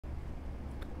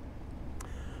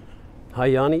Hi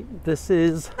Yanni, this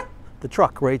is the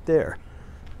truck right there.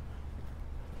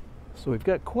 So we've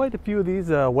got quite a few of these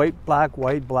white, black,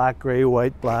 gray,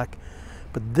 white, black.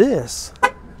 But this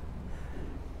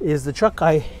is the truck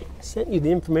I sent you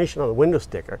the information on the window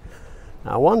sticker.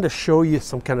 Now I wanted to show you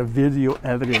some kind of video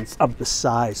evidence of the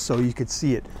size so you could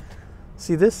see it.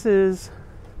 See, this is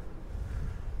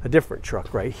a different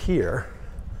truck right here.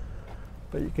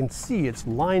 But you can see it's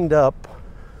lined up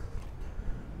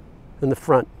in the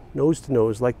front, nose to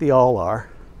nose, like they all are.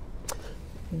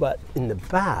 But in the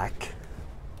back,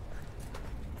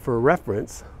 for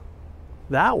reference,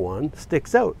 that one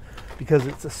sticks out because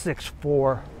it's a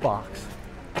 6'4" box.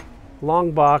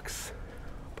 Long box,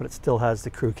 but it still has the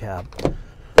crew cab.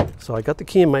 So I got the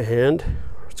key in my hand.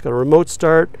 It's got a remote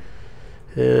start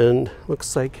and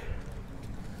looks like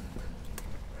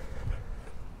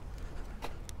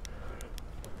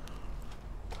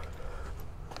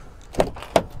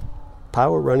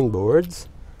power running boards.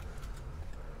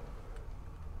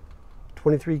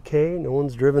 23K, no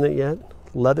one's driven it yet.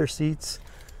 Leather seats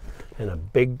and a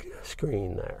big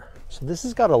screen there. So this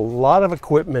has got a lot of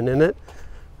equipment in it.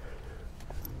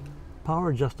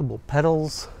 Power adjustable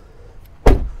pedals.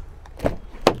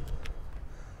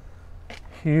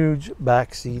 Huge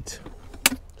back seat.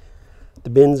 The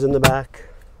bins in the back.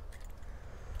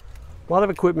 A lot of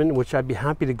equipment which I'd be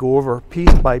happy to go over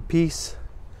piece by piece.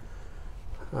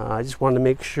 I just wanted to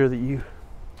make sure that you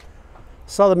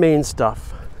saw the main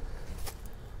stuff.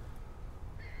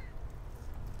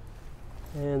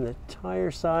 And the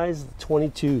tire size, the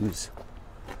 22s.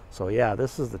 So yeah,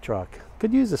 this is the truck.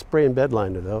 Could use a spray and bed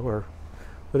liner though, or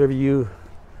whatever you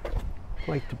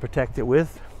like to protect it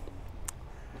with.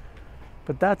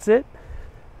 But that's it.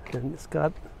 And it's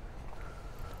got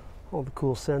all the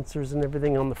cool sensors and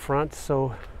everything on the front.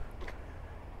 So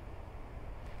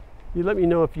you let me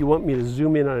know if you want me to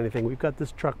zoom in on anything. We've got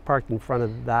this truck parked in front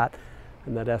of that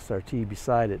and that SRT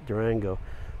beside it, Durango,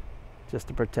 just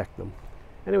to protect them.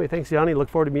 Anyway, thanks Yanni. Look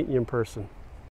forward to meeting you in person.